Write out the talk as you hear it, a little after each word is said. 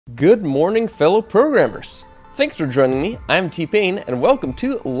Good morning, fellow programmers. Thanks for joining me. I'm T-Pain, and welcome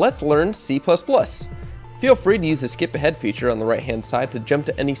to Let's Learn C++. Feel free to use the skip ahead feature on the right-hand side to jump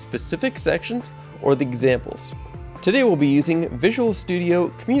to any specific sections or the examples. Today we'll be using Visual Studio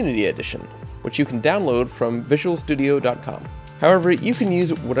Community Edition, which you can download from visualstudio.com. However, you can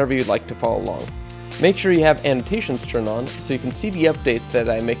use whatever you'd like to follow along. Make sure you have annotations turned on so you can see the updates that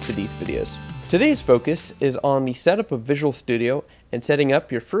I make to these videos. Today's focus is on the setup of Visual Studio and setting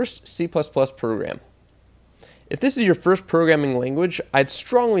up your first C++ program. If this is your first programming language, I'd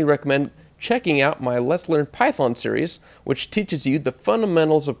strongly recommend checking out my Let's Learn Python series, which teaches you the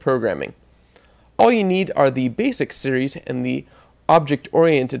fundamentals of programming. All you need are the Basics series and the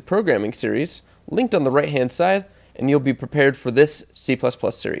Object-Oriented Programming series, linked on the right-hand side, and you'll be prepared for this C++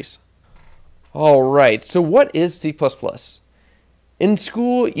 series. Alright, so what is C++? In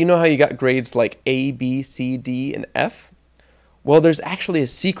school, you know how you got grades like A, B, C, D, and F? Well, there's actually a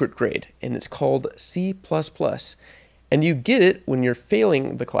secret grade, and it's called C++. And you get it when you're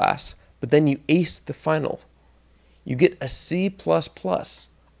failing the class, but then you ace the final. You get a C++.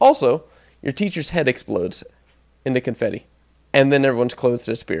 Also, your teacher's head explodes into confetti, and then everyone's clothes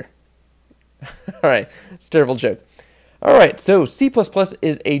disappear. Alright, it's a terrible joke. Alright, so C++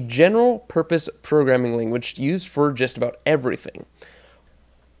 is a general-purpose programming language used for just about everything.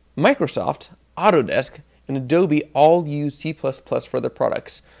 Microsoft, Autodesk, and Adobe all use C++ for their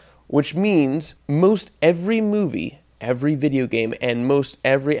products, which means most every movie, every video game, and most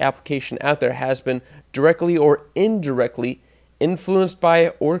every application out there has been directly or indirectly influenced by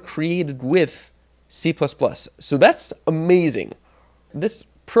or created with C++. So that's amazing. This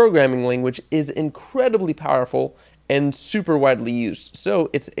programming language is incredibly powerful and super widely used, so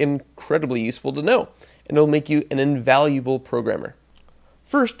it's incredibly useful to know, and it'll make you an invaluable programmer.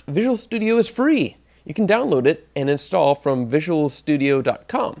 First, Visual Studio is free. You can download it and install from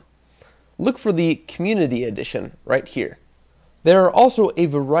visualstudio.com. Look for the Community Edition right here. There are also a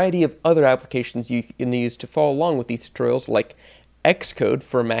variety of other applications you can use to follow along with these tutorials, like Xcode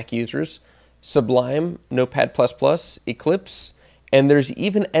for Mac users, Sublime, Notepad++, Eclipse, and there's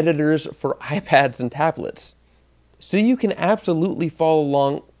even editors for iPads and tablets. So you can absolutely follow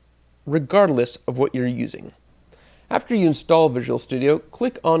along regardless of what you're using. After you install Visual Studio,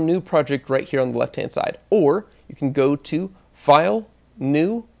 click on New Project right here on the left-hand side, or you can go to File,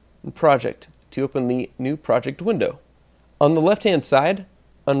 New, and Project to open the New Project window. On the left-hand side,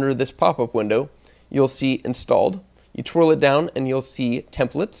 under this pop-up window, you'll see Installed. You twirl it down and you'll see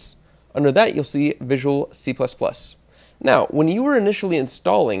Templates. Under that, you'll see Visual C++. Now, when you were initially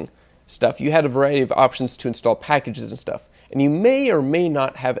installing stuff, you had a variety of options to install packages and stuff, and you may or may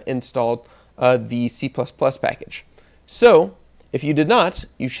not have installed the C++ package. So, if you did not,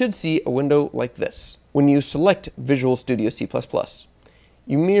 you should see a window like this. When you select Visual Studio C++,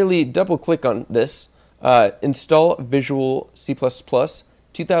 you merely double-click on this, Install Visual C++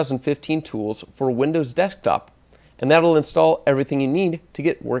 2015 Tools for Windows Desktop, and that'll install everything you need to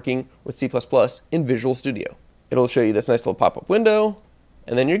get working with C++ in Visual Studio. It'll show you this nice little pop-up window,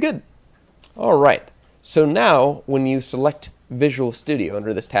 and then you're good. Alright, so now when you select Visual Studio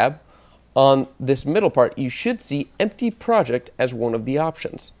under this tab, on this middle part you should see Empty Project as one of the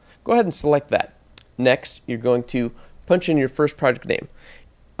options. Go ahead and select that. Next, you're going to punch in your first project name.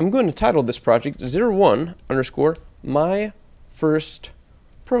 I'm going to title this project 01_my first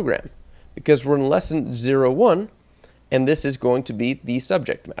program, because we're in lesson 01, and this is going to be the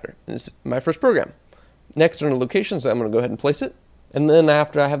subject matter. It's my first program. Next, under locations, I'm going to go ahead and place it. And then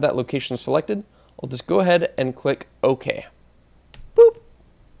after I have that location selected, I'll just go ahead and click OK. Boop.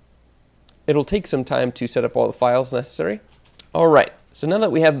 It'll take some time to set up all the files necessary. Alright, so now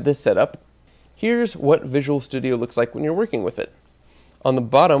that we have this set up, here's what Visual Studio looks like when you're working with it. On the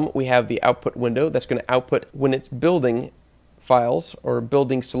bottom, we have the output window that's going to output when it's building files or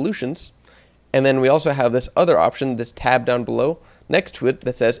building solutions. And then we also have this other option, this tab down below, next to it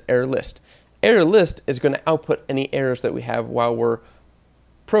that says Error List. Error List is going to output any errors that we have while we're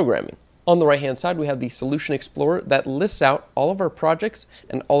programming. On the right-hand side, we have the Solution Explorer that lists out all of our projects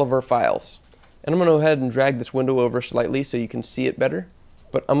and all of our files. And I'm going to go ahead and drag this window over slightly so you can see it better.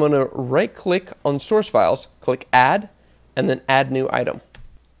 But I'm going to right-click on Source Files, click Add, and then Add New Item.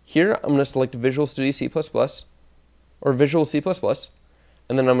 Here, I'm going to select Visual Studio C++, or Visual C++,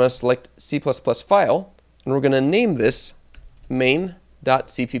 and then I'm going to select C++ File, and we're going to name this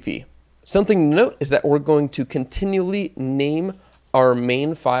main.cpp. Something to note is that we're going to continually name our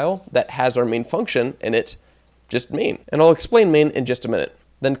main file that has our main function, and it's just main. And I'll explain main in just a minute.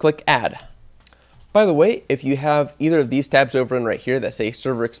 Then click Add. By the way, if you have either of these tabs over and right here that say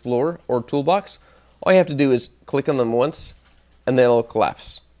Server Explorer or Toolbox, all you have to do is click on them once, and then it'll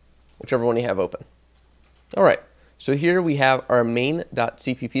collapse. whichever one you have open. All right, so here we have our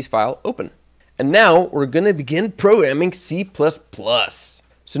main.cpp file open. And now we're going to begin programming C++.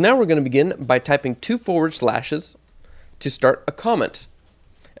 So now we're going to begin by typing 2 forward slashes to start a comment.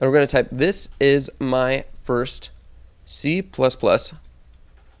 And we're going to type, "This is my first C++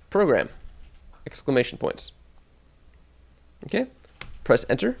 program!" Exclamation points. Okay, press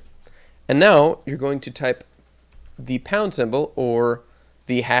enter. And now you're going to type the pound symbol or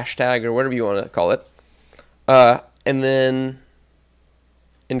the hashtag or whatever you want to call it. And then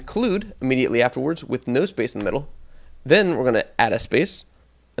include immediately afterwards with no space in the middle. Then we're going to add a space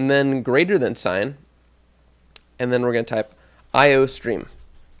and then greater than sign. And then we're going to type IOStream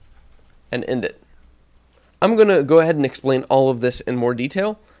and end it. I'm going to go ahead and explain all of this in more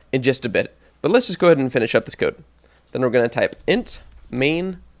detail in just a bit, but let's just go ahead and finish up this code. Then we're going to type int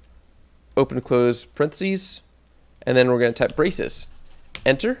main open close parentheses, and then we're going to type braces.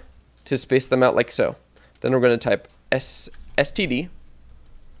 Enter to space them out like so. Then we're going to type std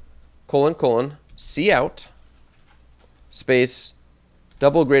colon colon cout space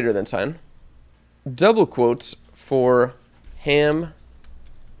double greater than sign, double quotes for ham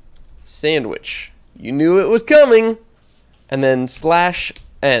sandwich. You knew it was coming. And then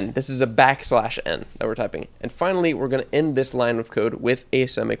 /n. This is a \n that we're typing. And finally, we're going to end this line of code with a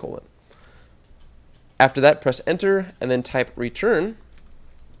semicolon. After that, press enter and then type return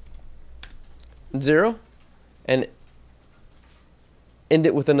 0 and end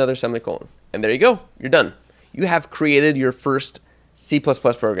it with another semicolon. And there you go. You're done. You have created your first C++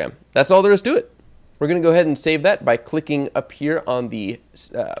 program. That's all there is to it. We're going to go ahead and save that by clicking up here on the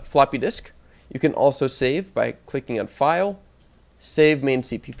floppy disk. You can also save by clicking on File, Save Main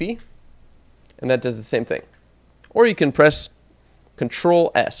CPP, and that does the same thing. Or you can press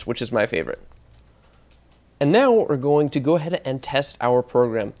Control S, which is my favorite. And now we're going to go ahead and test our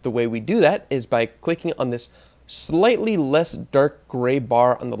program. The way we do that is by clicking on this slightly less dark gray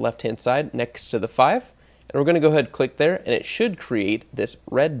bar on the left-hand side next to the 5. And we're going to go ahead and click there, and it should create this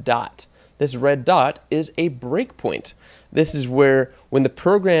red dot. This red dot is a breakpoint. This is where, when the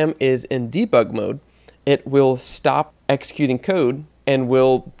program is in debug mode, it will stop executing code and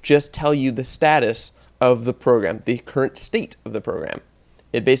will just tell you the status of the program, the current state of the program.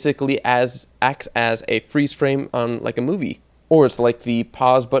 It basically acts as a freeze frame on like a movie, or it's like the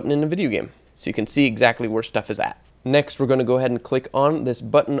pause button in a video game, so you can see exactly where stuff is at. Next, we're going to go ahead and click on this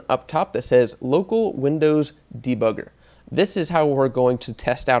button up top that says Local Windows Debugger. This is how we're going to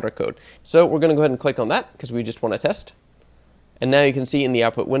test out our code. So we're going to go ahead and click on that because we just want to test. And now you can see in the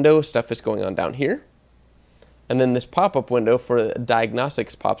output window, stuff is going on down here. And then this pop-up window for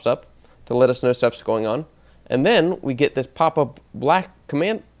diagnostics pops up to let us know stuff's going on. And then we get this pop-up black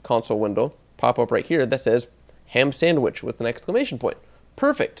command console window pop up right here that says ham sandwich with an exclamation point.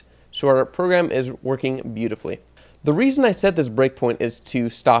 Perfect. So our program is working beautifully. The reason I set this breakpoint is to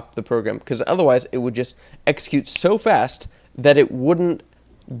stop the program, because otherwise it would just execute so fast that it wouldn't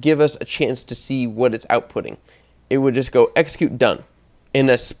give us a chance to see what it's outputting. It would just go execute done in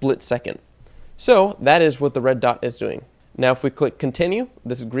a split second. So that is what the red dot is doing. Now if we click continue,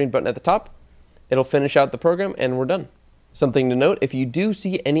 this green button at the top, it'll finish out the program and we're done. Something to note, if you do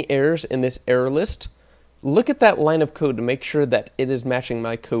see any errors in this error list, look at that line of code to make sure that it is matching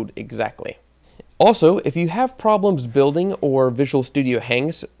my code exactly. Also, if you have problems building or Visual Studio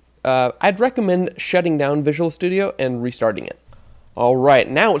hangs, I'd recommend shutting down Visual Studio and restarting it. Alright,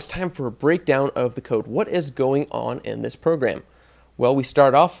 now it's time for a breakdown of the code. What is going on in this program? Well, we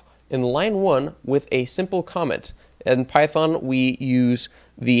start off in line 1 with a simple comment. In Python, we use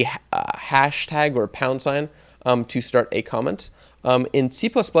the hashtag or pound to start a comment. In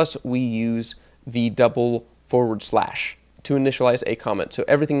C++, we use the double // to initialize a comment. So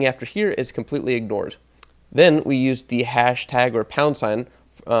everything after here is completely ignored. Then we use the hashtag or pound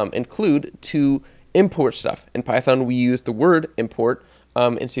include to import stuff. In Python, we use the word import.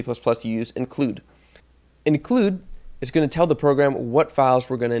 In C++, you use include. Include is going to tell the program what files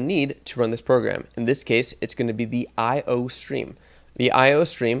we're going to need to run this program. In this case, it's going to be the IO stream. The IO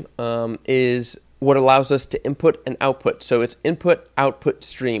stream is what allows us to input and output. So it's input output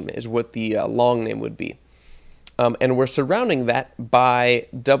stream is what the long name would be. And we're surrounding that by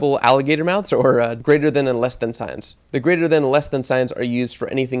double alligator mouths or greater than and less than signs. The greater than and less than signs are used for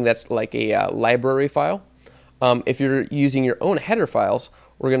anything that's like a library file. If you're using your own header files,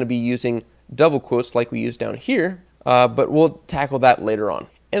 we're going to be using double quotes like we use down here, but we'll tackle that later on.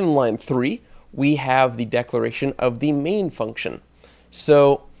 In line 3, we have the declaration of the main function.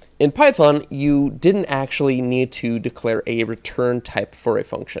 So in Python, you didn't actually need to declare a return type for a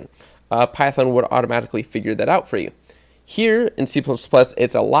function. Python would automatically figure that out for you. Here in C++,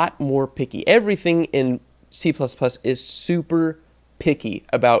 it's a lot more picky. Everything in C++ is super picky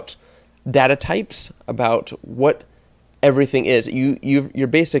about data types, about what everything is. You're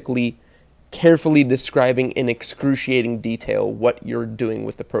basically carefully describing in excruciating detail what you're doing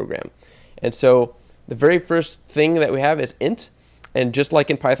with the program. And so the very first thing that we have is int, and just like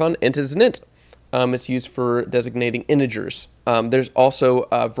in Python, int is an int. It's used for designating integers. There's also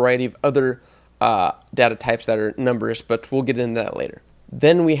a variety of other data types that are numbers, but we'll get into that later.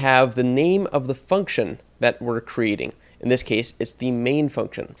 Then we have the name of the function that we're creating. In this case, it's the main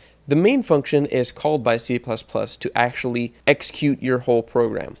function. The main function is called by C++ to actually execute your whole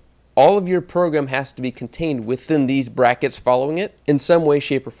program. All of your program has to be contained within these brackets following it in some way,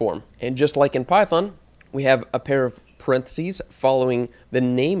 shape, or form. And just like in Python, we have a pair of parentheses following the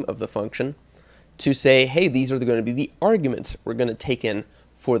name of the function to say, hey, these are going to be the arguments we're going to take in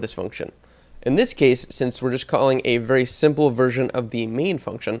for this function. In this case, since we're just calling a very simple version of the main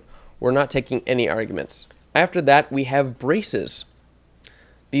function, we're not taking any arguments. After that, we have braces.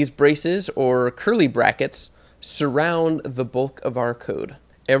 These braces, or curly brackets, surround the bulk of our code.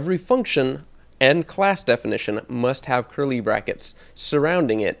 Every function and class definition must have curly brackets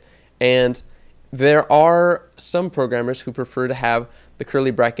surrounding it, and there are some programmers who prefer to have the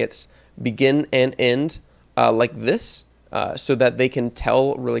curly brackets begin and end like this, so that they can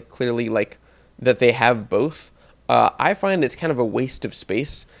tell really clearly like that they have both. I find it's kind of a waste of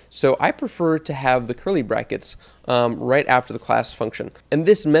space, so I prefer to have the curly brackets right after the class function. And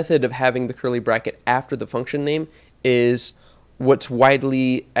this method of having the curly bracket after the function name is what's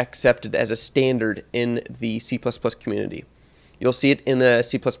widely accepted as a standard in the C++ community. You'll see it in the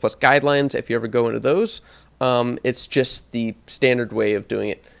C++ guidelines if you ever go into those. It's just the standard way of doing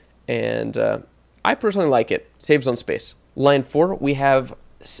it, and I personally like it. Saves on space. Line 4, we have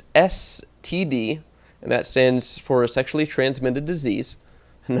STD, and that stands for sexually transmitted disease.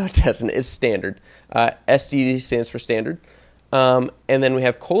 No, it doesn't. It's standard. STD stands for standard. And then we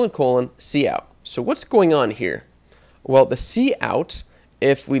have : cout. So what's going on here? Well, the cout,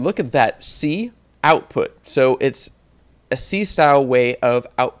 if we look at that, C, output. So it's a C-style way of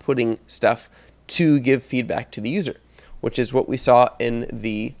outputting stuff to give feedback to the user, which is what we saw in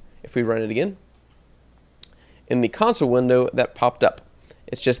the, if we run it again, in the console window that popped up.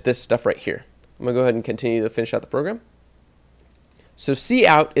 It's just this stuff right here. I'm going to go ahead and continue to finish out the program. So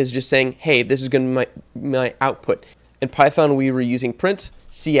cout is just saying, hey, this is going to be my output. In Python, we were using print.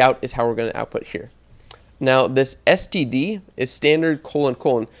 Cout is how we're going to output here. Now, this std is standard :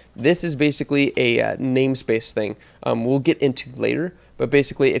 This is basically a namespace thing. We'll get into later, but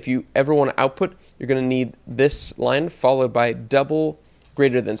basically, if you ever want to output, you're going to need this line followed by double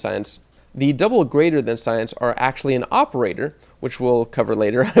greater than signs. The double greater than signs are actually an operator, which we'll cover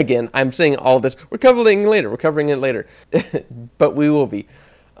later. Again, I'm saying all this. We're covering it later, but we will be.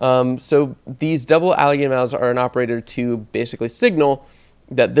 So these double alligator are an operator to basically signal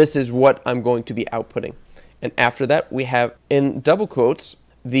that this is what I'm going to be outputting. And after that, we have in double quotes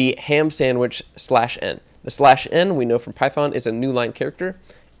the ham sandwich /n. The /n we know from Python is a new line character,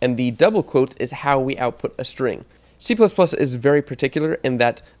 and the double quotes is how we output a string. C++ is very particular in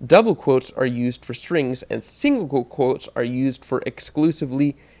that double quotes are used for strings and single quotes are used for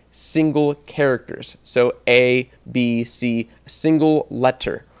exclusively single characters. So A, B, C, a single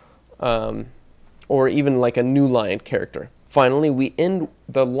letter, or even like a new line character. Finally, we end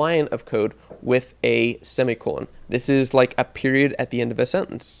the line of code with a semicolon. This is like a period at the end of a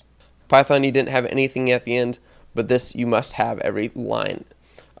sentence. Python, you didn't have anything at the end, but this you must have every line.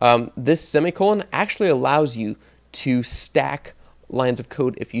 This semicolon actually allows you to stack lines of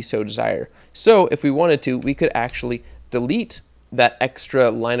code if you so desire. So if we wanted to, we could actually delete that extra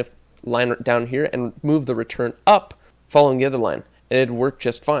line down here and move the return up following the other line, and it'd work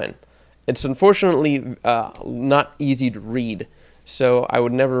just fine. It's unfortunately not easy to read, so I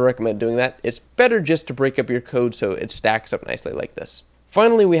would never recommend doing that. It's better just to break up your code so it stacks up nicely like this.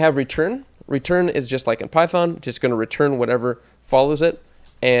 Finally, we have return. Return is just like in Python, just going to return whatever follows it,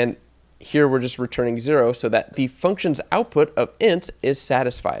 and here we're just returning 0 so that the function's output of int is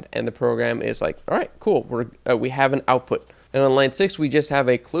satisfied, and the program is like, all right, cool, we have an output. And on line 6, we just have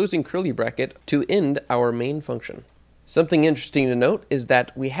a closing curly bracket to end our main function. Something interesting to note is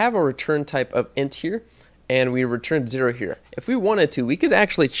that we have a return type of int here, and we returned 0 here. If we wanted to, we could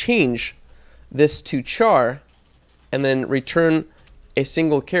actually change this to char, and then return a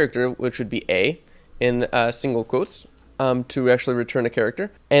single character, which would be A, in single quotes, to actually return a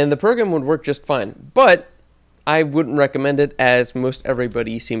character, and the program would work just fine. But I wouldn't recommend it, as most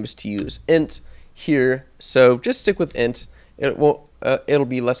everybody seems to use int here, so just stick with int. It'll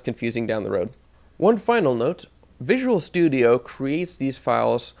be less confusing down the road. One final note, Visual Studio creates these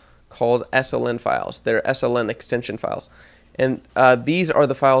files called SLN files. They're SLN extension files. And these are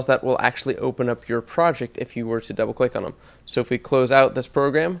the files that will actually open up your project if you were to double click on them. So if we close out this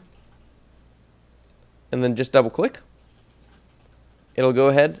program and then just double click, it'll go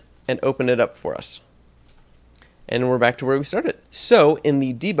ahead and open it up for us. And we're back to where we started. So in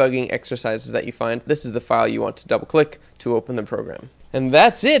the debugging exercises that you find, this is the file you want to double click to open the program. And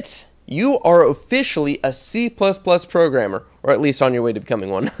that's it. You are officially a C++ programmer, or at least on your way to becoming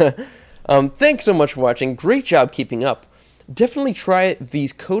one. Thanks so much for watching. Great job keeping up. Definitely try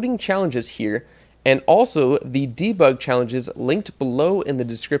these coding challenges here, and also the debug challenges linked below in the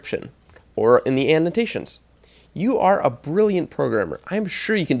description or in the annotations. You are a brilliant programmer. I'm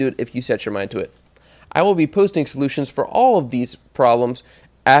sure you can do it if you set your mind to it. I will be posting solutions for all of these problems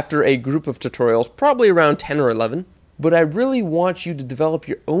after a group of tutorials, probably around 10 or 11. But I really want you to develop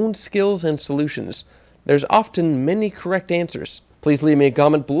your own skills and solutions. There's often many correct answers. Please leave me a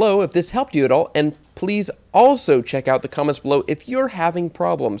comment below if this helped you at all, and please also check out the comments below if you're having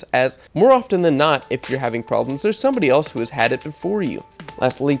problems, as more often than not, if you're having problems, there's somebody else who has had it before you.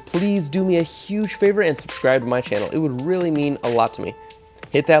 Lastly, please do me a huge favor and subscribe to my channel. It would really mean a lot to me.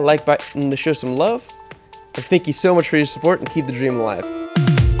 Hit that like button to show some love, and thank you so much for your support and keep the dream alive.